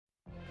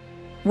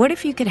What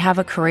if you could have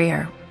a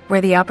career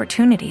where the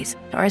opportunities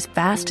are as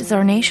vast as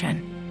our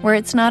nation, where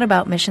it's not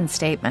about mission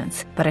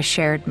statements, but a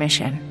shared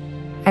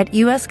mission? At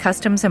U.S.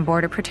 Customs and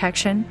Border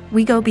Protection,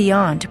 we go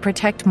beyond to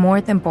protect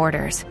more than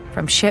borders.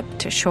 From ship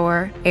to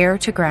shore, air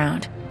to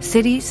ground,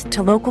 cities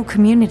to local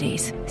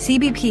communities,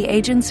 CBP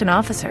agents and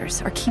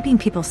officers are keeping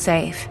people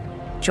safe.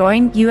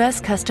 Join U.S.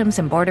 Customs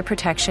and Border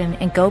Protection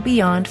and go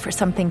beyond for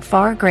something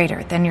far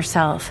greater than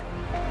yourself.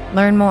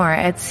 Learn more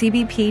at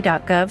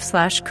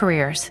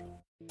cbp.gov/careers.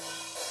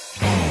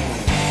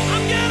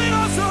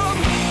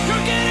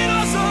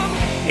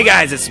 Hey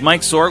guys, it's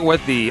Mike Sorg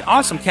with the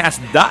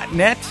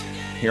AwesomeCast.net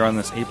here on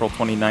this April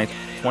 29th,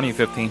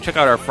 2015. Check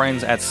out our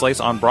friends at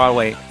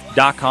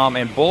SliceOnBroadway.com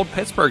and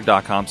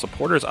BoldPittsburgh.com,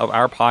 supporters of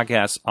our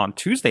podcast on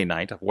Tuesday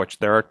night, of which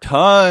there are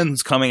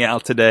tons coming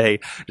out today.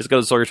 Just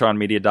go to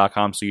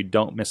SorgatronMedia.com so you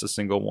don't miss a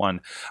single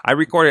one. I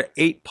recorded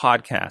 8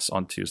 podcasts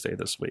on Tuesday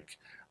this week.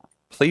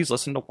 Please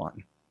listen to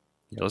one.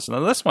 You listen to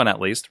this one at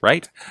least,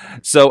 right?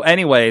 So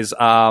anyways,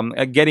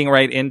 getting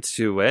right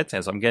into it,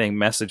 as I'm getting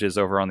messages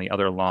over on the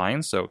other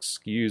line, so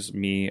excuse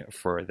me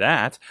for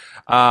that.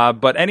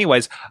 But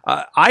anyways,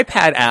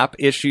 iPad app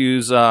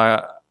issues...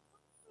 an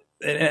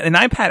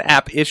iPad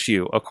app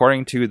issue,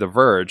 according to The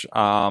Verge,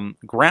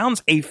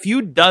 grounds a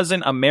few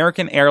dozen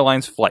American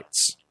Airlines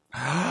flights.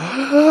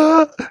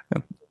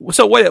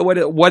 So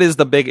what is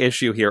the big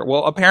issue here?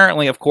 Well,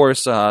 apparently, of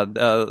course,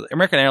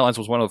 American Airlines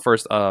was one of the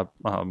first groups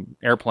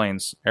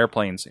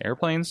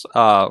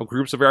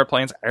of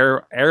airplanes,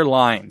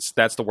 airlines.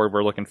 That's the word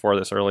we're looking for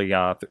this early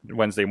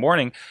Wednesday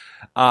morning.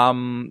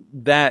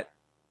 That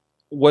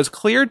was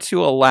cleared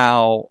to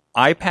allow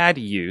iPad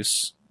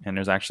use. And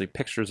there's actually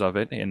pictures of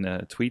it in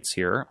the tweets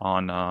here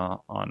on the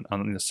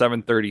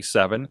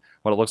 737,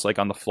 what it looks like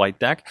on the flight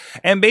deck.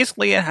 And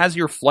basically, it has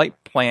your flight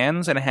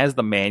plans and it has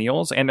the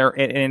manuals, and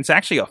it's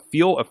actually a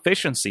fuel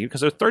efficiency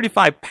because there's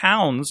 35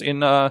 pounds in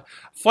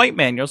flight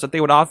manuals that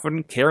they would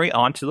often carry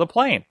onto the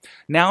plane.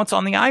 Now it's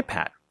on the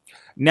iPad.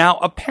 Now,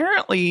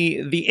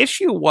 apparently, the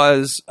issue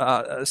was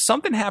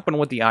something happened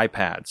with the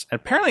iPads.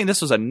 Apparently,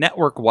 this was a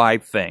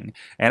network-wide thing.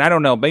 And I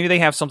don't know, maybe they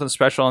have something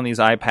special on these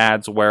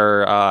iPads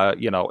where,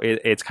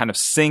 it's kind of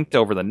synced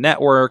over the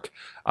network,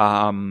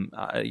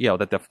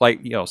 that the flight,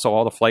 so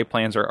all the flight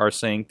plans are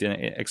synced,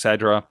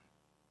 etc.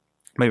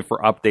 Maybe for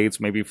updates,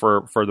 maybe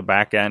for the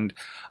back end.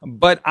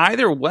 But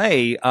either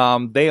way,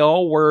 they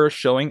all were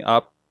showing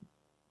up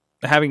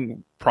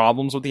having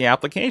problems with the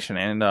application.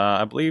 And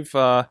I believe...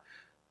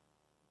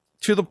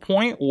 to the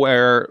point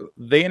where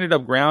they ended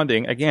up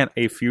grounding, again,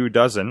 a few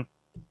dozen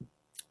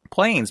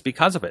planes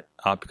because of it,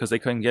 because they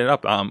couldn't get it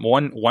up.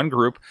 One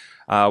group,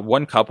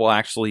 one couple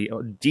actually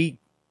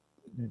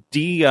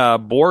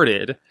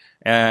boarded,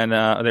 and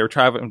they were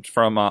traveling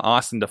from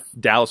Austin to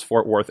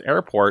Dallas-Fort Worth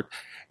Airport,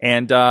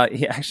 and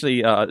he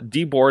actually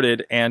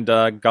deboarded and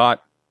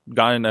got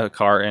in a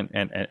car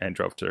and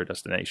drove to their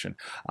destination.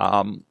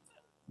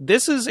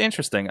 This is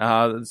interesting.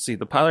 Let's see.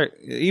 The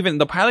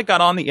pilot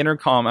got on the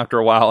intercom after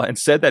a while and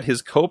said that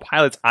his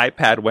co-pilot's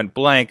iPad went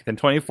blank. Then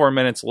 24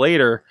 minutes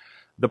later,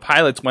 the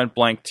pilot's went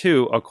blank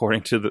too,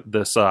 according to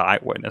this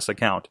eyewitness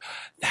account.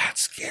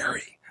 That's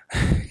scary.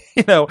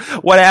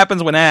 What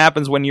happens when that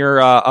happens when you're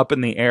up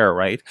in the air,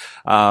 right?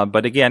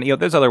 But again,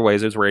 there's other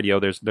ways. There's radio.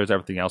 There's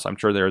everything else. I'm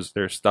sure there's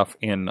stuff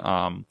in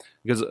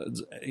because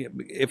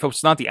if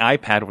it's not the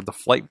iPad with the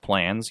flight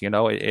plans,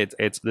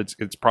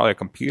 it's probably a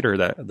computer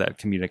that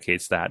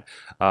communicates that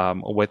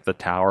with the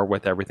tower,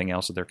 with everything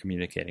else that they're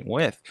communicating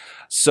with.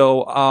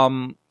 So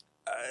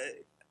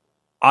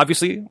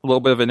obviously, a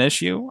little bit of an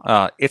issue.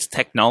 It's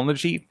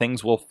technology.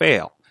 Things will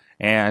fail,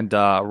 and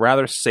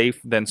rather safe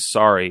than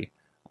sorry.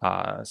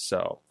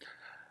 So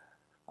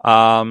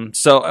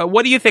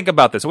what do you think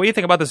about this? What do you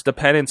think about this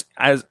dependence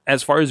as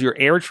far as your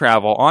air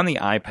travel on the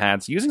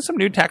iPads using some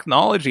new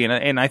technology?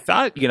 And I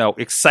thought,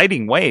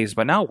 exciting ways,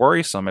 but now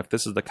worrisome if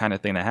this is the kind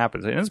of thing that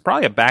happens. And it's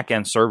probably a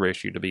back-end server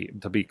issue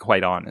to be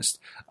quite honest,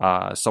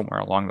 somewhere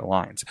along the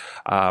lines.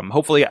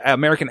 Hopefully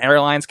American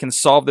Airlines can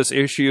solve this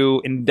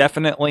issue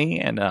indefinitely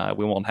and,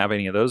 we won't have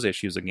any of those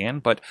issues again.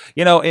 But,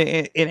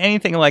 in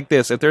anything like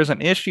this, if there's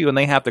an issue and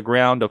they have to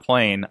ground a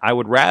plane, I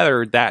would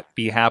rather that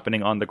be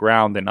happening on the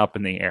ground than up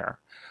in the air.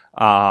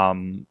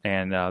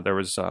 There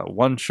was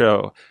one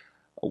show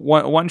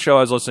I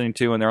was listening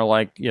to, and they're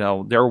like,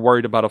 they're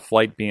worried about a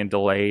flight being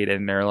delayed,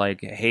 and they're like,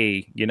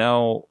 hey,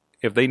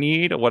 if they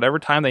need whatever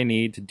time they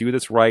need to do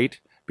this right,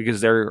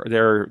 because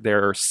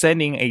they're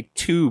sending a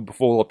tube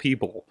full of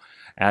people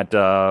at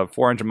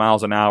 400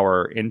 miles an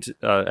hour into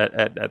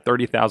at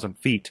 30,000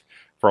 feet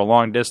for a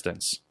long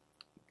distance.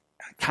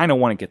 I kind of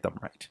want to get them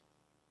right.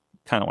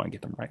 And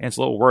it's a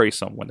little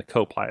worrisome when the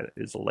co-pilot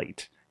is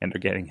late and they're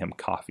getting him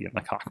coffee in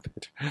the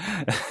cockpit.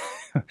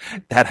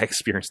 That I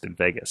experienced in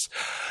Vegas.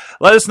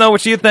 Let us know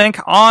what you think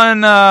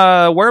on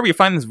wherever you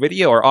find this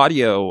video or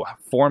audio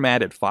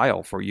formatted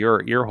file for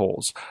your ear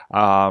holes.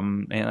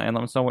 And let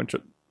us know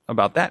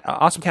about that.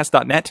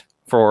 AwesomeCast.net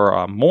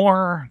for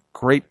more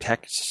great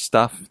tech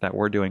stuff that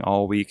we're doing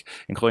all week,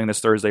 including this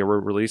Thursday, we're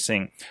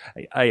releasing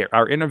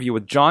our interview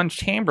with John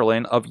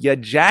Chamberlain of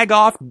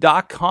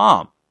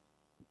yajagoff.com.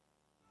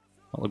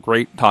 Well, a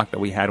great talk that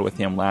we had with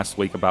him last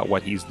week about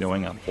what he's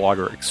doing, a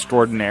blogger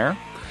extraordinaire.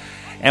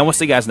 And we'll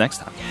see you guys next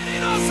time.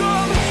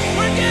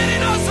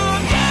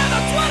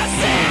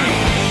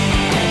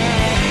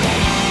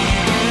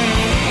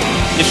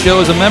 This show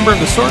is a member of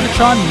the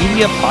Sorgatron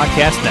Media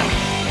Podcast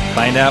Network.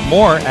 Find out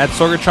more at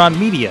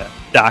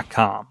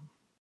sorgatronmedia.com.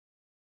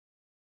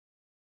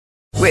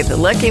 With the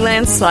Lucky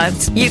Land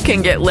Slots, you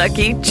can get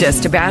lucky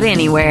just about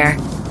anywhere.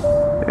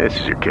 This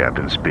is your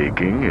captain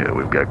speaking.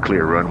 We've got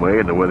clear runway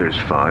and the weather's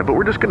fine, but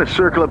we're just going to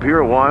circle up here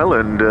a while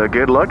and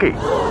get lucky.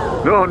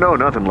 No,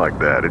 nothing like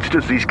that. It's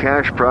just these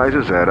cash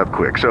prizes add up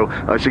quick. So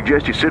I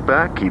suggest you sit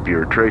back, keep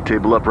your tray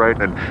table upright,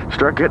 and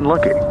start getting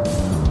lucky.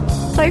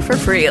 Play for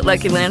free at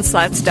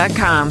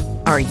LuckyLandSlots.com.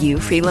 Are you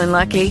feeling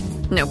lucky?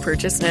 No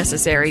purchase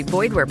necessary.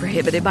 Void where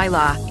prohibited by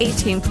law.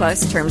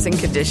 18+ terms and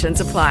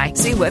conditions apply.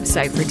 See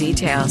website for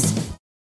details.